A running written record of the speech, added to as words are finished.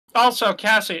Also,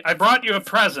 Cassie, I brought you a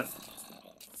present.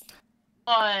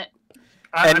 What?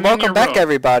 I'm And in welcome your back, room.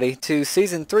 everybody, to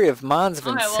Season 3 of Mons of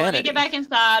Okay, well, let me Insanity. get back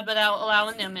inside without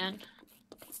allowing them in.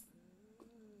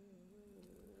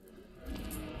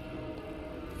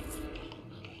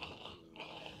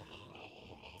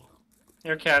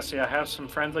 Here, Cassie, I have some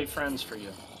friendly friends for you.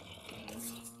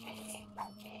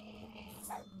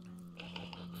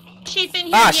 Sheep in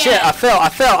here Ah, yet? shit, I fell.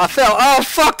 Oh,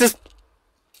 fuck this.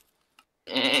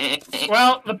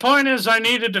 Well, the point is I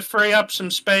needed to free up some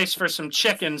space for some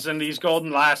chickens and these golden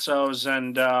lassos,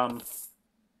 and,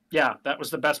 yeah, that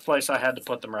was the best place I had to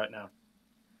put them right now.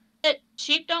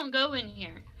 Sheep don't go in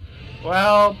here.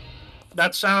 Well,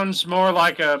 that sounds more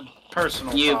like a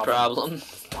personal problem.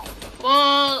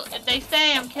 Well, if they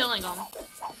stay, I'm killing them.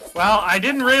 Well, I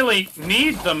didn't really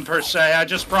need them, per se. I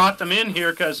just brought them in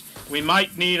here because we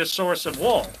might need a source of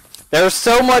wool. There's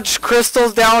so much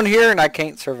crystals down here, and I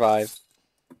can't survive.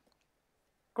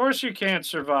 Of course you can't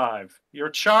survive. You're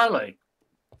Charlie.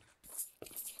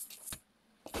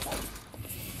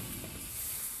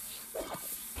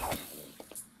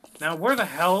 Now, where the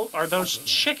hell are those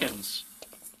chickens?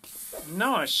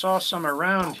 No, I saw some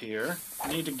around here. I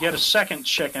need to get a second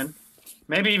chicken.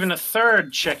 Maybe even a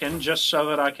third chicken, just so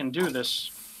that I can do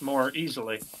this more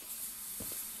easily.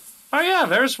 Oh yeah,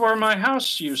 there's where my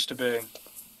house used to be.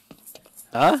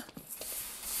 Huh?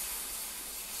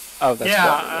 Oh,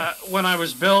 that's when I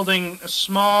was building a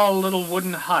small little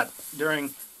wooden hut during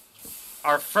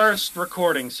our first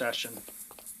recording session.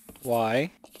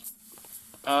 Why?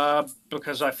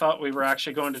 Because I thought we were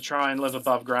actually going to try and live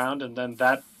above ground, and then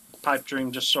that pipe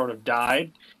dream just sort of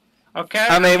died. Okay.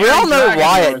 I mean, we all know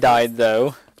why it died,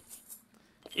 though.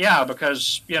 Yeah,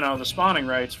 because, you know, the spawning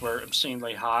rates were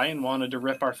obscenely high and wanted to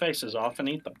rip our faces off and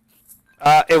eat them.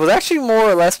 It was actually more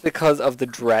or less because of the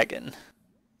dragon.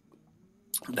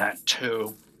 That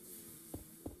too.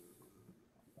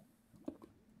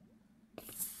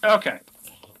 Okay.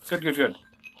 Good.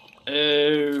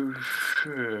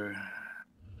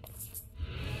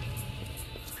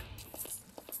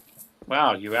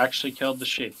 Wow, you actually killed the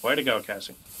sheep. Way to go,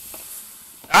 Cassie.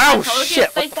 Oh,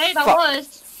 shit! They say that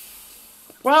was.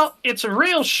 Well, it's a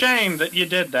real shame that you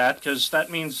did that, because that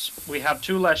means we have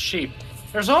 2 less sheep.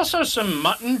 There's also some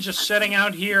mutton just sitting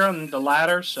out here on the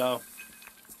ladder, so...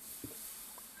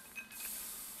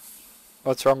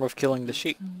 What's wrong with killing the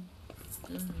sheep?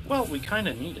 Well, we kind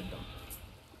of needed them.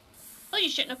 Well, you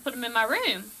shouldn't have put them in my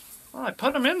room. Well, I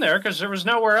put them in there because there was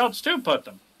nowhere else to put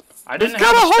them. I didn't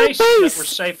got have a a whole space that base. were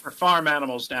safe for farm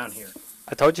animals down here.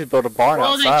 I told you to build a barn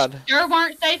outside. They sure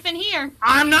weren't safe in here.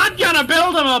 I'm not gonna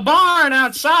build them a barn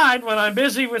outside when I'm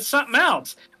busy with something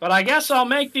else. But I guess I'll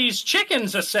make these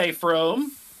chickens a safe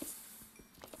room.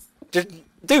 Dude,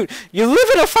 you live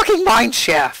in a fucking mine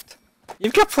shaft.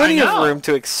 You've got plenty of room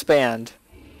to expand.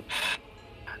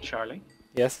 Charlie?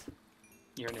 Yes?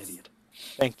 You're an idiot.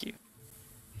 Thank you.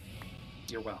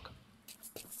 You're welcome.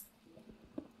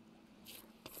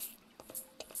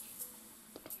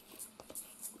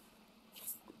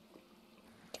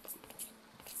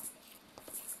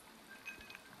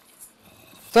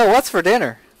 So, what's for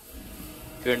dinner?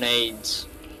 Grenades.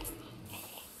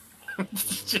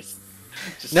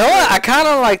 just know what? I kind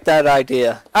of like that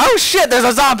idea. Oh shit, there's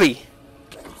a zombie!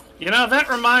 You know, that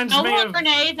reminds me of...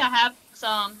 grenades, I have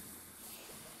some.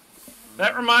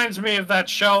 That reminds me of that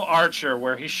show Archer,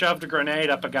 where he shoved a grenade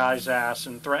up a guy's ass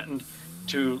and threatened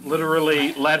to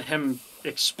literally let him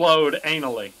explode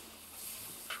anally.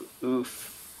 Oof.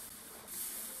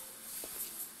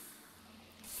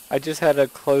 I just had a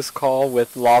close call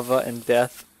with lava and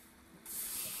death.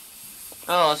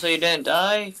 Oh, so you didn't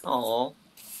die? Oh.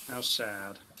 How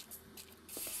sad.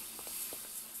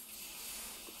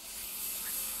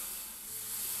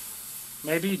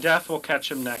 Maybe death will catch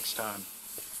him next time.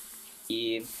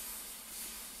 Yeah.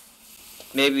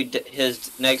 Maybe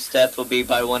his next death will be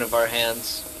by one of our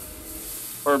hands.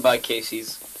 Or by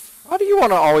Casey's. Why do you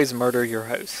want to always murder your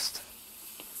host?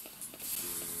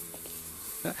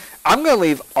 I'm gonna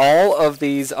leave all of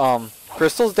these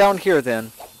crystals down here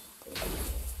then.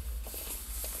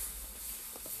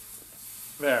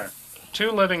 There. 2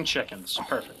 living chickens.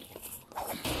 Perfect.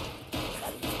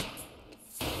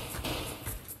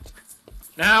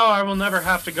 Now I will never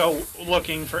have to go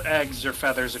looking for eggs or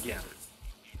feathers again.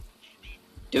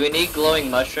 Do we need glowing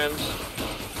mushrooms?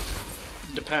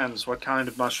 Depends. What kind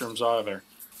of mushrooms are there?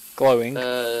 Glowing.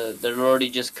 They're already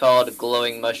just called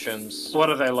glowing mushrooms. What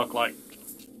do they look like?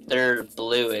 They're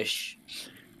bluish.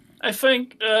 I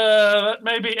think that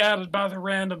may be added by the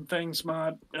Random Things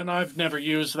mod, and I've never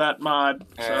used that mod.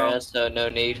 So no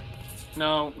need.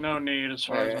 No need as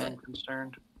far as I'm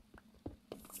concerned.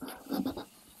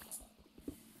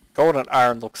 Gold and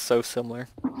iron looks so similar.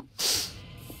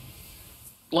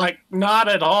 Like, not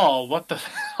at all. What the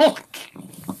hell?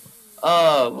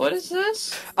 What is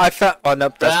this? I found. Oh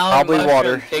nope, that's Brown probably mushroom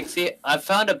water. Pixie. I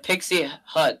found a pixie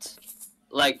hut.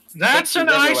 Like That's pixies an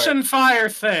ice everywhere. and fire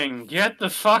thing. Get the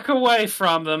fuck away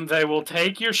from them. They will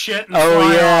take your shit and Oh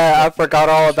fly yeah, I off. forgot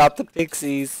all about the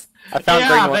pixies. I found Yeah,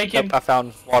 green they water. can- Nope, I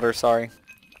found water. Sorry.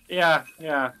 Yeah,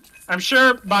 yeah. I'm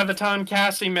sure by the time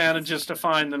Cassie manages to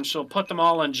find them, she'll put them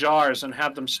all in jars and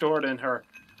have them stored in her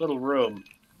little room.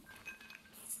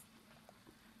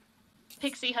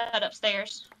 Pixie hut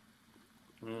upstairs.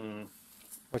 Hmm.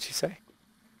 What'd you say?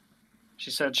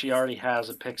 She said she already has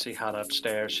a pixie hut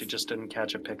upstairs. She just didn't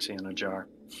catch a pixie in a jar.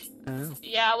 Oh.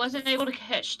 Yeah, I wasn't able to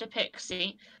catch the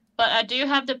pixie, but I do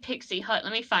have the pixie hut.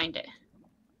 Let me find it.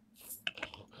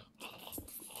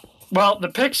 Well, the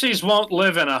pixies won't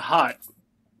live in a hut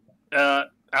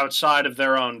outside of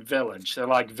their own village. They're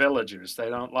like villagers. They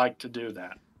don't like to do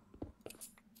that.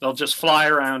 They'll just fly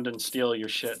around and steal your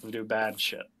shit and do bad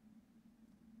shit.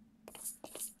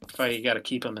 That's why you gotta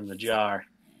keep them in the jar.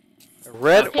 A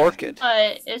red Pixie orchid.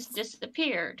 hut is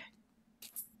disappeared.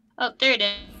 Oh, there it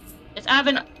is. I have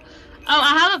an. Oh,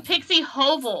 I have a pixie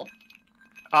hovel.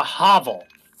 A hovel.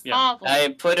 Yeah. Hovel.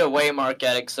 I put a waymark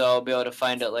at it, so I'll be able to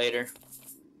find it later.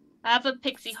 I have a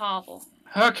pixie hovel.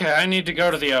 Okay, I need to go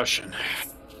to the ocean.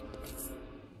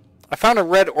 I found a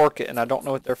red orchid, and I don't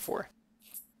know what they're for.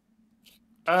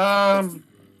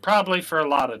 Probably for a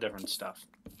lot of different stuff.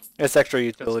 It's extra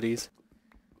utilities.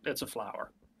 It's a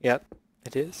flower. Yep,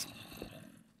 it is.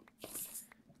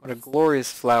 What a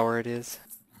glorious flower it is.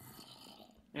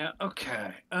 Yeah,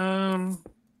 okay. Well,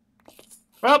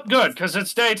 good, because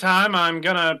it's daytime. I'm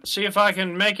gonna see if I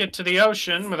can make it to the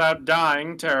ocean without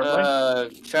dying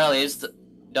terribly. Charlie,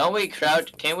 don't we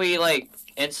crouch? Can't we like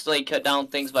instantly cut down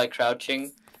things by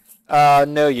crouching?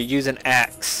 No, you use an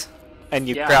axe, and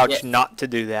you Yeah. crouch Yeah. not to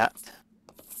do that.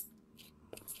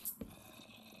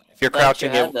 If you're Thought you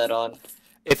crouching, had that on.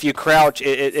 if you crouch,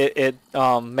 it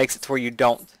makes it to where you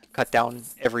don't cut down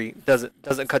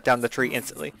doesn't cut down the tree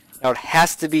instantly. Now it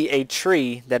has to be a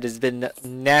tree that has been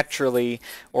naturally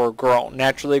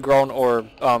grown or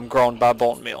grown by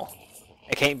bone meal.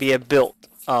 It can't be a built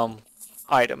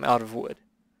item out of wood.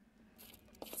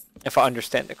 If I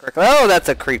understand it correctly. Oh, that's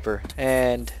a creeper,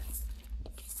 and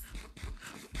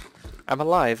I'm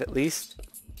alive at least.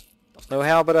 Don't know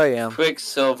how, but I am.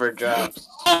 Quicksilver drops.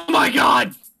 Oh my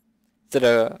god! Is it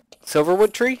a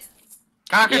silverwood tree?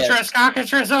 Cockatrice, Yes.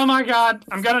 cockatrice, oh my god!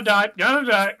 I'm gonna die, gonna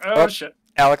die. Oh, Oh. shit.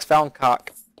 Alex found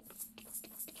cock.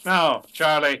 No,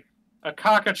 Charlie. A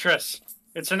cockatrice.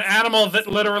 It's an animal that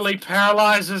literally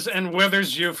paralyzes and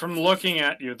withers you from looking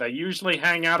at you. They usually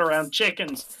hang out around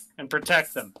chickens and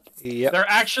protect them. Yep. They're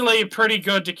actually pretty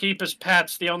good to keep as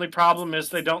pets. The only problem is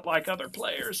they don't like other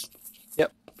players.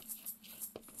 Yep.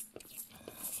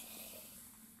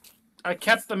 I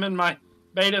kept them in my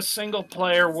beta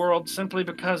single-player world simply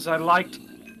because I liked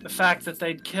the fact that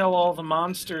they'd kill all the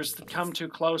monsters that come too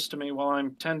close to me while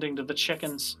I'm tending to the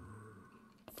chickens.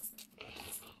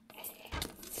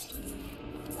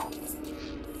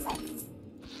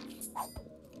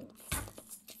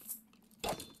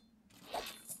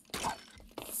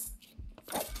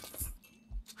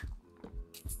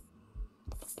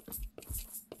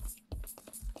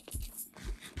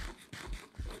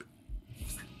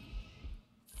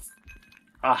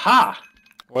 Aha!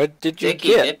 What did you Dicky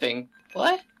get? dipping.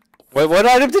 What? What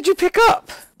item did you pick up?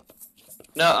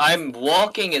 No, I'm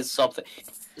walking is something.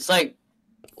 It's like,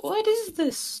 what is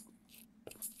this?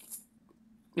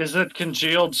 Is it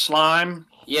congealed slime?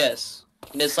 Yes.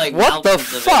 And it's like What the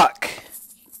mountains of it. fuck?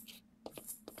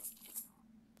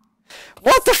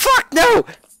 What the fuck? No!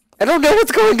 I don't know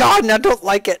what's going on and I don't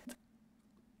like it.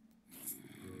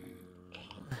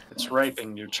 It's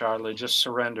raping you, Charlie. Just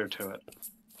surrender to it.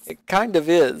 It kind of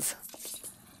is.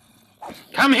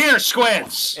 Come here,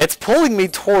 squids! It's pulling me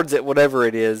towards it, whatever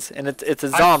it is, and it's a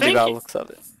zombie think by the it- looks of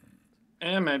it.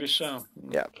 Yeah, maybe so.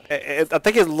 Yeah, I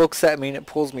think it looks at me and it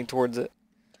pulls me towards it.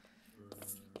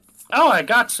 Oh, I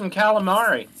got some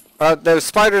calamari. There's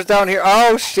spiders down here.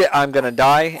 Oh shit, I'm gonna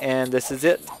die, and this is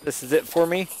it. This is it for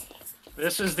me.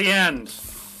 This is the end.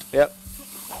 Yep.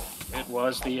 It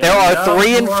was the end. There are of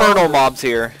 3 the infernal world. mobs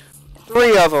here.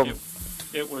 3 of them.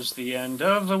 It was the end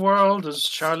of the world as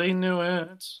Charlie knew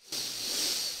it.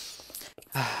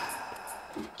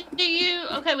 Do you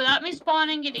okay without me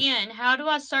spawning it in? How do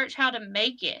I search how to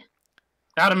make it?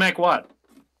 How to make what?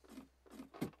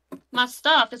 My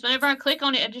stuff, because whenever I click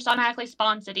on it, it just automatically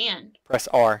spawns it in. Press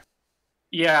R.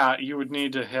 Yeah, you would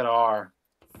need to hit R.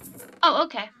 Oh,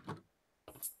 okay.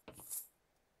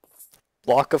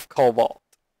 Block of cobalt.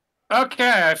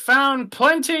 Okay, I found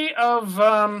plenty of,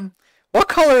 What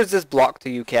color is this block to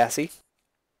you, Cassie?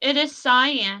 It is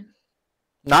cyan.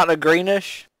 Not a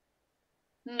greenish?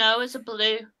 No, it's a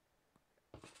blue.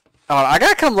 Oh, I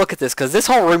gotta come look at this, because this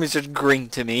whole room is just green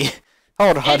to me.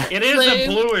 Hold on. It is a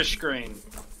bluish green.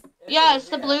 Yeah, it's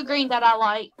the blue-green that I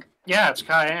like. Yeah, it's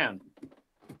cayenne.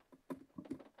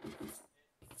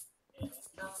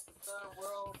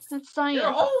 It's cyan.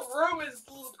 Your whole room is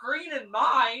green and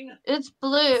mine. It's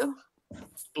blue.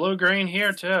 Blue-green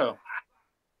here, too.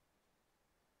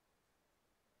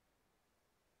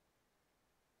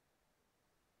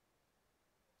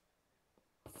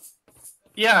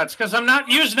 Yeah, it's because I'm not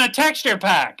using a texture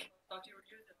pack.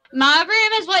 My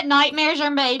room is what nightmares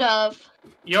are made of.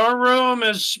 Your room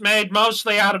is made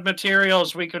mostly out of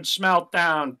materials we could smelt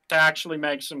down to actually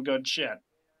make some good shit.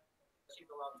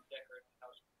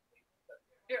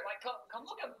 Here, come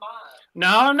look at mine. No,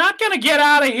 I'm not gonna get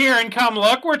out of here and come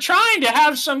look. We're trying to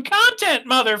have some content,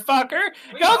 motherfucker.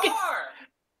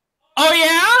 Oh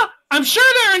yeah? I'm sure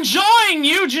they're enjoying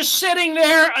you just sitting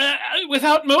there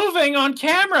without moving on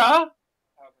camera.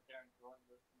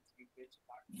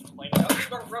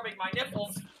 Rubbing my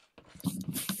nipples.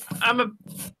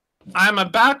 I'm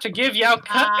about to give you a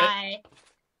cut. Hi.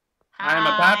 I'm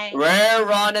about Rare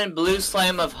Ronin Blue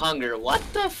Slime of Hunger. What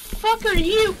the fuck are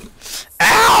you?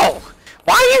 Ow!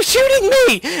 Why are you shooting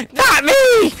me? Not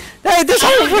me! Hey, this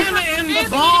whole him in the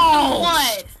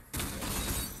balls.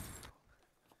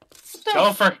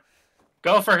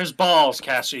 Go for his balls,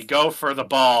 Cassie. Go for the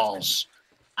balls.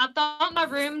 I thought my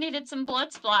room needed some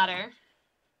blood splatter.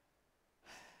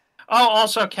 Oh,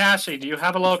 also, Cassie, do you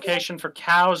have a location for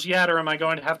cows yet, or am I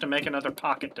going to have to make another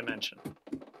pocket dimension?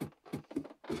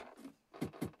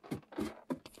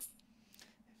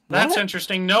 That's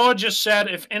interesting. Noah just said,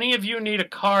 if any of you need a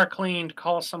car cleaned,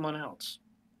 call someone else.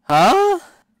 Huh?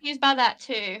 He's by that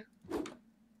too.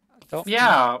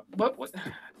 Yeah.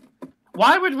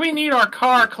 Why would we need our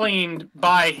car cleaned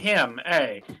by him,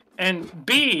 A? And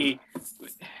B...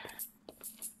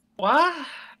 What?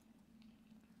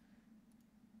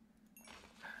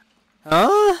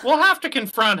 Huh? We'll have to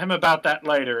confront him about that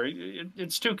later.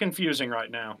 It's too confusing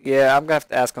right now. Yeah, I'm gonna have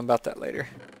to ask him about that later.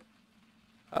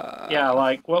 Yeah,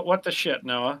 like, what the shit,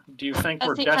 Noah? Do you think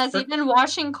we're desperate? Has he been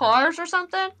washing cars or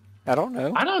something? I don't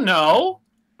know. I don't know.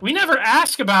 We never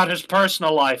ask about his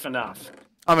personal life enough.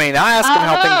 I mean, I ask him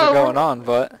how things are going on,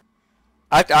 but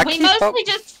we mostly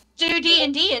just do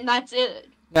D&D and that's it.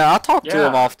 No, I talk to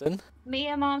him often. Me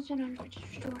and Mom's been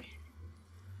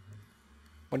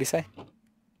What do you say?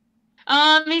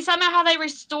 He's talking about how they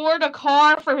restored a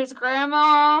car for his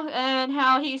grandma and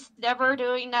how he's never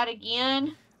doing that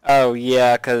again. Oh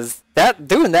yeah, cause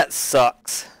doing that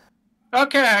sucks.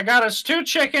 Okay, I got us 2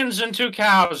 chickens and 2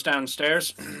 cows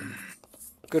downstairs.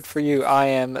 Good for you. I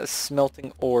am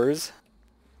smelting ores.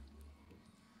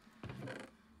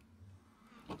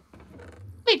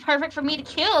 Be perfect for me to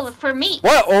kill for meat.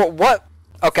 What? Or what?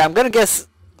 Okay, I'm gonna guess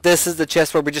this is the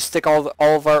chest where we just stick all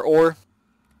of our ore.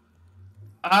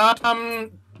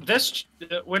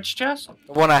 Which chest?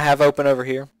 The one I have open over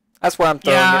here. That's where I'm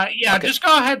throwing it. Yeah, okay. Just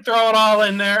go ahead, throw it all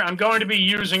in there. I'm going to be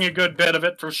using a good bit of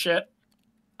it for shit.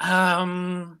 Let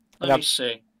me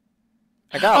see.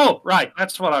 Oh, right,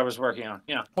 that's what I was working on.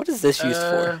 Yeah. What is this used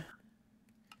for?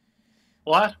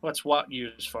 What? What's what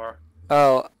used for?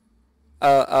 Oh,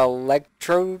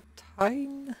 electrotine.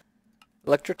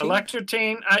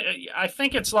 Electrotine. I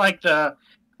think it's like the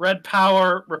red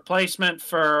power replacement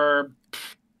for.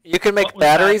 You can make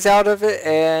batteries out of it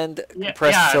and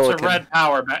compress silicon. It's a red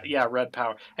power. Red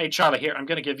power. Hey, Charlie, here, I'm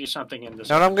going to give you something in this.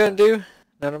 Know what I'm going to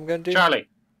do? Charlie,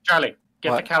 get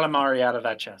what? the calamari out of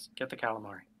that chest. Get the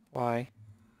calamari. Why?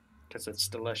 Because it's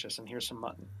delicious, and here's some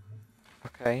mutton.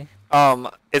 Okay.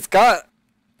 It's got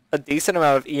a decent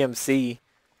amount of EMC.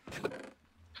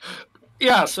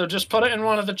 Yeah, so just put it in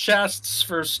one of the chests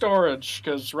for storage,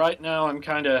 because right now I'm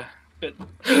kind of bit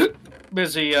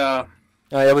busy, No,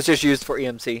 it was just used for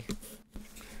EMC.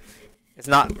 It's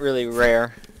not really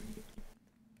rare.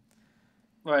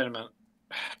 Wait a minute.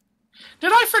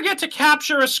 Did I forget to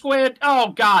capture a squid? Oh,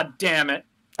 god damn it.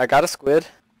 I got a squid.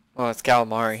 Oh, it's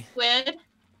calamari. Squid? I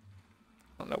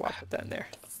don't know why I put that in there.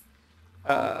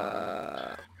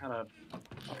 I'll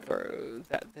throw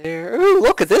that there. Ooh,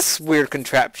 look at this weird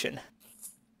contraption.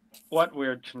 What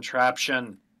weird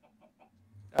contraption?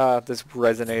 This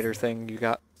resonator thing you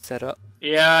got set up.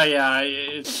 Yeah,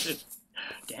 it's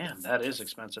damn, that is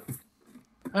expensive.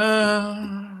 Where are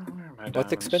my What's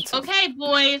diamonds? expensive? Okay,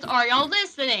 boys, are y'all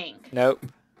listening? Nope.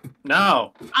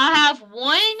 No. I have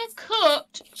 1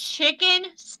 cooked chicken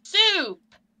soup.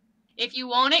 If you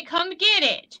want it, come get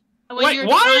it. And when Wait, you're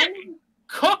what? done,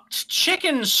 Cooked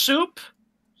chicken soup?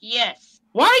 Yes.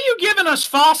 Why are you giving us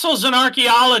fossils and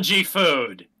archaeology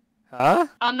food? Huh?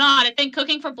 I'm not. I think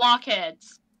cooking for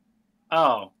blockheads.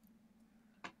 Oh.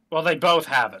 Well, they both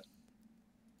have it.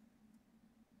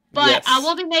 But Yes. I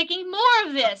will be making more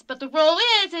of this. But the rule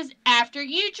is after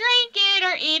you drink it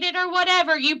or eat it or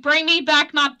whatever, you bring me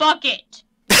back my bucket.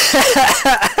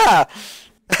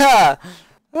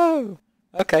 Oh.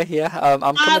 Okay, yeah. I'm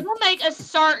I coming. will make a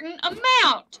certain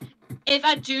amount. If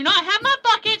I do not have my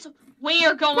buckets, we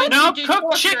are going No, to do cooked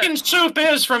torture. chicken soup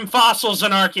is from fossils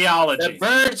and The archaeology.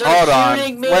 birds are Hold on.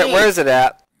 shooting me. Where's it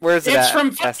at? Where's it It's at?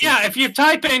 from, Cassie? yeah, if you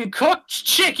type in cooked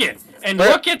chicken and Where-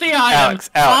 look at the item, Alex.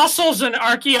 fossils and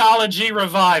archaeology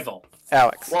revival.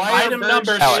 Alex. Why are Item birds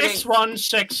number shooting-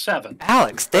 6167.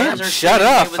 Alex, damn, Birds are shut shooting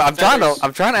me up. with I'm trying feathers.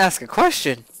 to ask a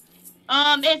question.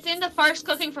 It's in the first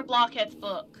Cooking for Blockheads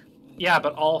book. Yeah,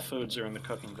 but all foods are in the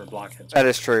cooking for blockheads. That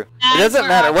is true. It That's doesn't where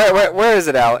matter. I- Where is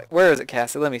it, Alex? Where is it,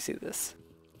 Cassie? Let me see this.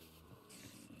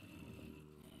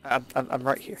 I'm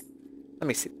right here. Let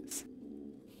me see this.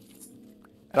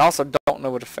 And also don't know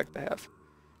what effect they have.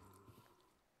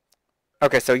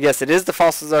 Okay, so yes, it is the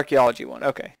fossils archaeology one.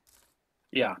 Okay.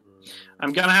 Yeah.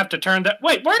 I'm gonna have to turn that.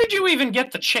 Wait, where did you even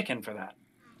get the chicken for that?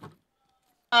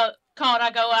 Can't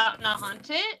I go out and I hunt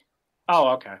it? Oh,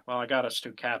 okay. Well, I got us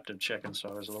 2 captive chickens, so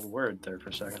I was a little worried there for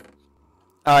a second.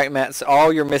 Alright, Matt, so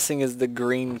all you're missing is the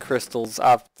green crystals.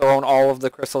 I've thrown all of the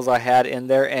crystals I had in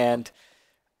there, and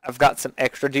I've got some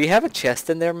extra. Do you have a chest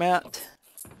in there, Matt?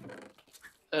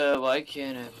 Why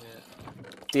can't I?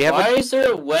 Do you have Why a... is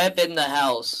there a web in the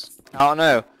house? I don't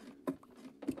know.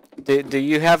 Do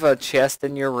you have a chest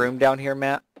in your room down here,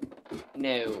 Matt?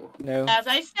 No. No? As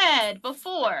I said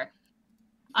before,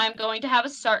 I'm going to have a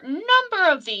certain number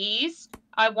of these.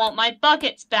 I want my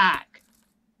buckets back.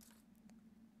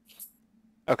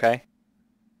 Okay.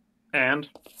 And?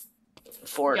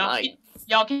 Fortnite.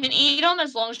 Y'all can eat them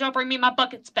as long as y'all bring me my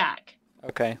buckets back.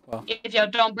 Okay, well. If y'all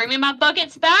don't bring me my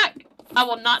buckets back, I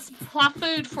will not supply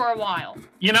food for a while.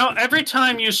 You know, every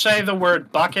time you say the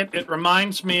word bucket, it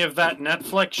reminds me of that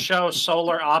Netflix show,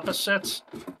 Solar Opposites.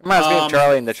 Reminds me of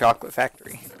Charlie and the Chocolate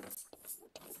Factory.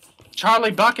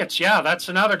 Charlie Buckets, yeah, that's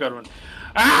another good one.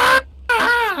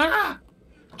 Ah!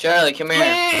 Charlie, come here.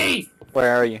 Hey!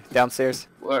 Where are you? Downstairs?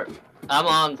 Where?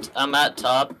 I'm at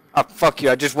top. Oh, fuck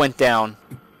you, I just went down.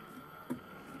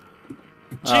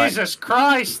 Alright. Jesus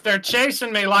Christ, they're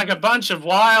chasing me like a bunch of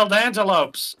wild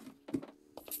antelopes.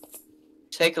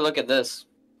 Take a look at this.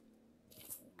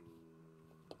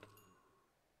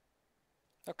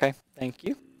 Okay, thank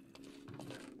you.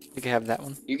 You can have that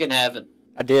one. You can have it.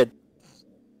 I did.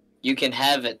 You can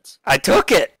have it. I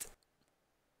took it!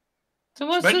 So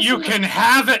what's But this you one? can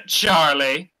have it,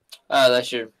 Charlie. Oh,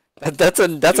 that's your. That's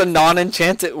a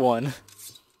non-enchanted one.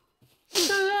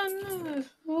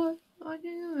 What are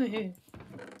you doing here?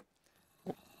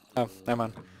 Oh,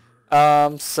 never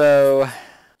mind. So...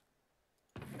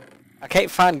 I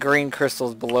can't find green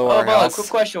crystals below our Bob, house. quick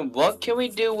question. What can we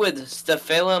do with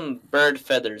Stephalum bird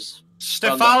feathers?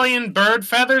 Stephalian bird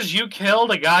feathers? You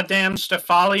killed a goddamn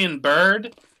Stephalian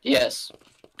bird? Yes.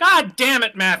 God damn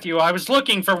it, Matthew, I was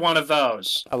looking for one of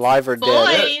those. Alive or dead?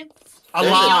 Boys,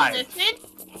 Alive. listen.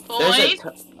 There's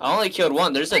Boys, I only killed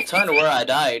one. There's a ton where I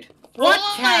died. What,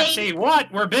 Boys. Cassie?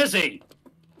 What? We're busy.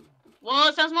 well,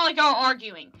 it sounds more like y'all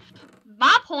arguing.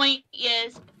 My point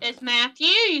is Matthew,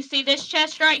 you see this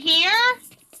chest right here?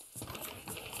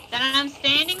 That I'm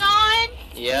standing on?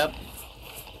 Yep.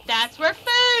 That's where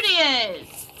food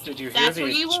is. Did you hear That's the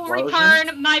where you will explosion?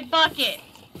 return my bucket.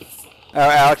 Oh,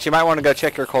 Alex, you might want to go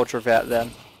check your culture vat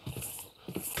then.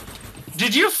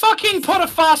 Did you fucking put a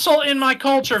fossil in my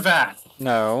culture vat?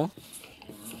 No.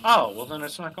 Oh, well then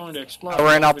it's not going to explode. I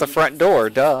ran out the front door,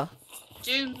 duh.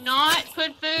 Do not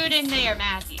put food in there,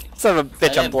 Matthew. Son of a bitch, I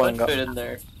I'm didn't blowing put up. food in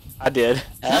there. I did.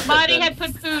 Somebody had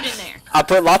put food in there. I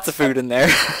put lots of food in there.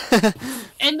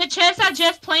 In the chest I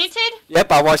just planted?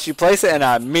 Yep, I watched you place it and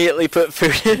I immediately put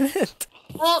food in it.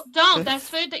 Well, don't. That's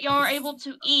food that y'all are able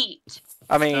to eat.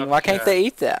 I mean, why can't they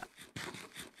eat that?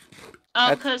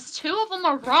 Because 2 of them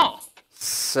are raw.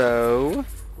 So,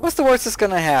 what's the worst that's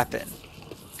gonna happen?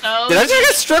 So Did I just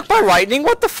get struck by lightning?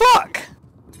 What the fuck?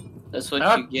 That's what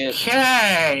you get.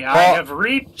 Okay, I Well- have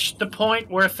reached the point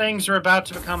where things are about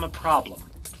to become a problem.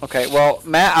 Okay, well,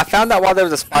 Matt, I found out while there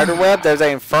was a spider web, there's an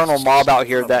infernal mob out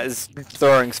here that is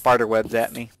throwing spider webs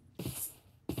at me.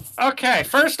 Okay,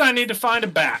 first I need to find a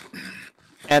bat.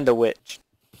 And a witch.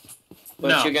 But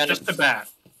No, you gotta- just a bat.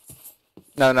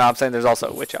 No, I'm saying there's also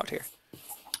a witch out here.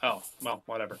 Oh, well,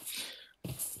 whatever.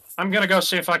 I'm gonna go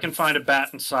see if I can find a bat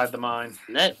inside the mine.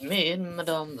 Let me in,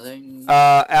 madame thing.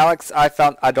 Alex, I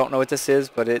don't know what this is,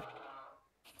 but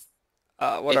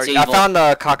What It's are you? I evil. found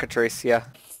a cockatrice. Yeah.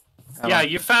 Yeah,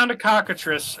 you found a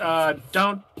cockatrice.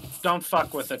 Don't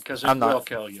fuck with it because it I'm not. will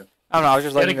kill you. I don't know. I was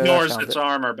just It letting you know that I ignores found its it.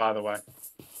 armor, by the way.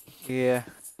 Yeah.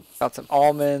 Got some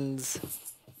almonds.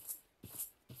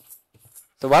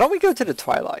 So why don't we go to the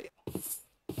Twilight?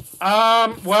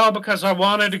 Well, because I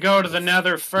wanted to go to the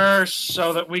Nether first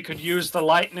so that we could use the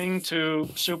lightning to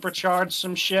supercharge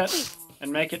some shit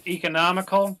and make it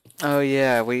economical. Oh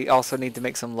yeah, we also need to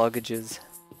make some luggages.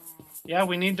 Yeah,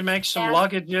 we need to make some Yeah.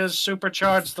 luggages,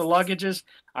 supercharge the luggages.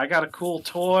 I got a cool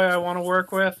toy I want to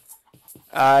work with.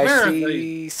 I Where are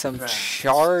see some dragons?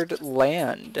 charred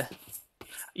land.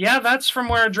 Yeah, that's from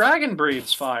where a dragon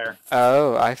breathes fire.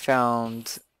 Oh, I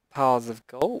found piles of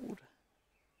gold.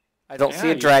 I don't see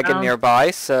Yeah, a you dragon found-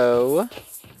 nearby, so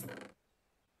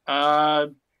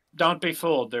Don't be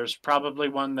fooled. There's probably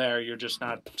one there. You're just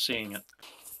not seeing it.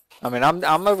 I mean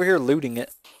I'm over here looting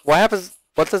it. What happens?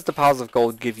 What does the piles of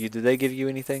gold give you? Do they give you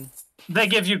anything? They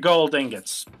give you gold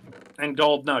ingots and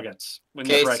gold nuggets when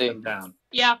you break Casey. them down.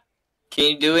 Yeah. Can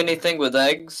you do anything with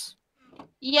eggs?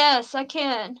 Yes, I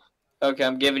can. Okay,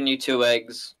 I'm giving you 2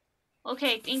 eggs.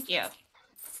 Okay, thank you.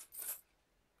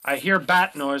 I hear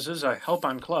bat noises. I hope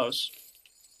I'm close.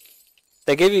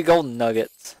 They give you golden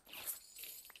nuggets.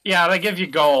 Yeah, they give you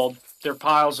gold. They're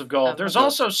piles of gold. Oh, There's okay.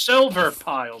 also silver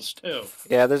piles, too.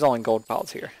 Yeah, there's only gold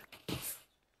piles here.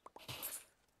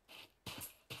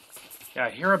 Yeah, I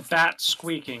hear a bat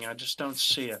squeaking. I just don't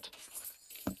see it.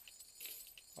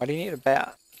 Why do you need a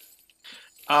bat?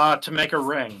 To make a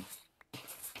ring.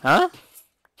 Huh?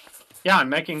 Yeah, I'm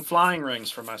making flying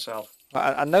rings for myself.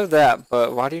 I know that,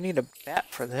 but why do you need a bat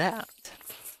for that?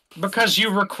 Because you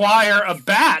require a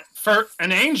bat for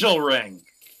an angel ring.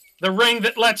 The ring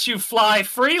that lets you fly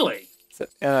freely. Is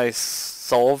it in a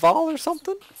soul ball or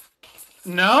something?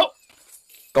 No,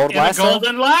 Gold in lasso? a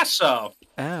golden lasso.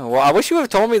 Oh, well, I wish you would have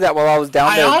told me that while I was down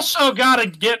I there. also gotta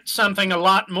get something a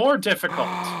lot more difficult.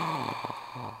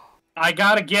 I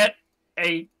gotta get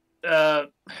a,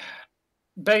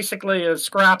 basically a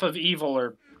scrap of evil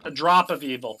or a drop of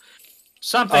evil.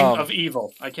 Something of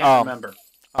evil. I can't remember.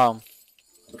 I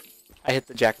hit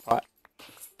the jackpot.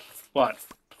 What?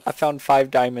 I found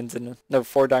 5 diamonds in no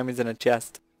 4 diamonds in a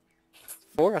chest.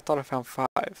 4? I thought I found 5.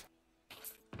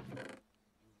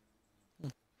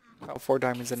 Found 4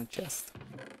 diamonds in a chest.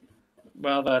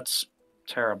 Well, that's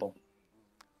terrible.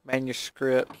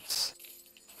 Manuscripts.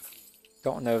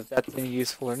 Don't know if that's any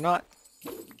useful or not.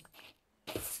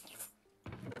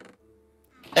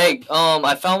 Hey,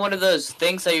 I found one of those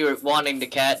things that you were wanting to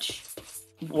catch.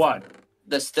 What?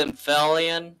 The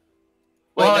Stymphalion.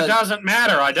 Well, no, it doesn't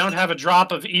matter. I don't have a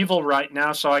drop of evil right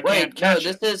now, so I can't Wait, no, catch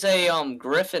it. this is a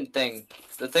griffin thing.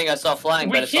 The thing I saw flying,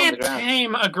 We but it's on the can't ground.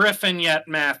 tame a griffin yet,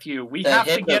 Matthew. We The have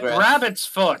to get hippogriff. rabbit's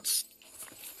foot.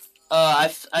 I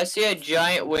see a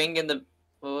giant wing in the.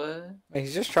 What?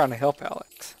 He's just trying to help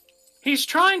Alex. He's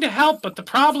trying to help, but the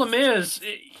problem is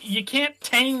you can't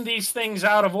tame these things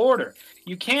out of order.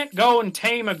 You can't go and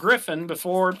tame a griffin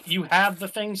before you have the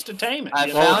things to tame it. I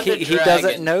you know? Well, found a he doesn't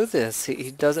dragon. know this. He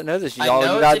doesn't know this. I All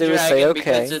know you gotta it's a do is say dragon okay.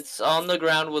 because it's on the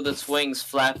ground with its wings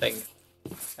flapping.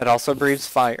 It also breathes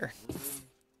fire.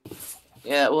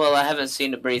 Yeah, well, I haven't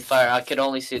seen it breathe fire. I could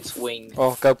only see its wing.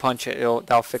 Well, go punch it.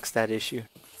 That'll fix that issue.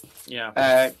 Yeah.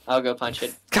 Alright, I'll go punch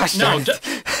it. Gosh No, darn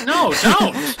it. No,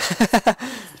 don't.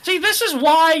 See, this is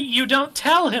why you don't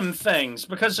tell him things,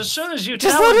 because as soon as you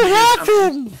Just tell let him it to do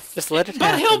something- happen. Just let it But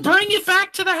happen. he'll bring it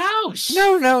back to the house.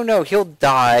 No. He'll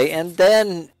die, and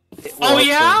then. Oh, Well,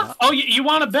 yeah? not. Oh, you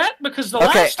want to bet? Because the Okay,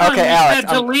 last time okay, he Alex, said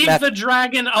to leave Matt- the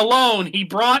dragon alone, he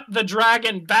brought the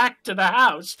dragon back to the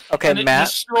house. Okay, and it Matt.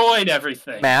 destroyed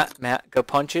everything. Matt, go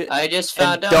punch it. I just And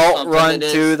found out don't something. run It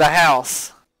is- to the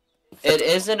house. It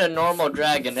isn't a normal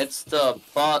dragon. It's the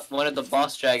one of the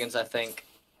boss dragons, I think.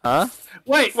 Huh?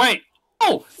 Wait.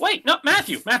 Oh, wait, no,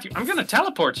 Matthew, I'm going to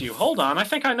teleport to you. Hold on, I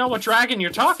think I know what dragon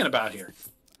you're talking about here.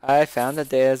 I found a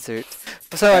desert.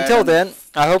 So until then,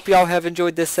 I hope y'all have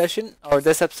enjoyed this session, or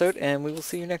this episode, and we will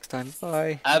see you next time.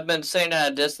 Bye. I've been staying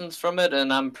at a distance from it,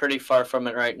 and I'm pretty far from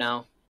it right now.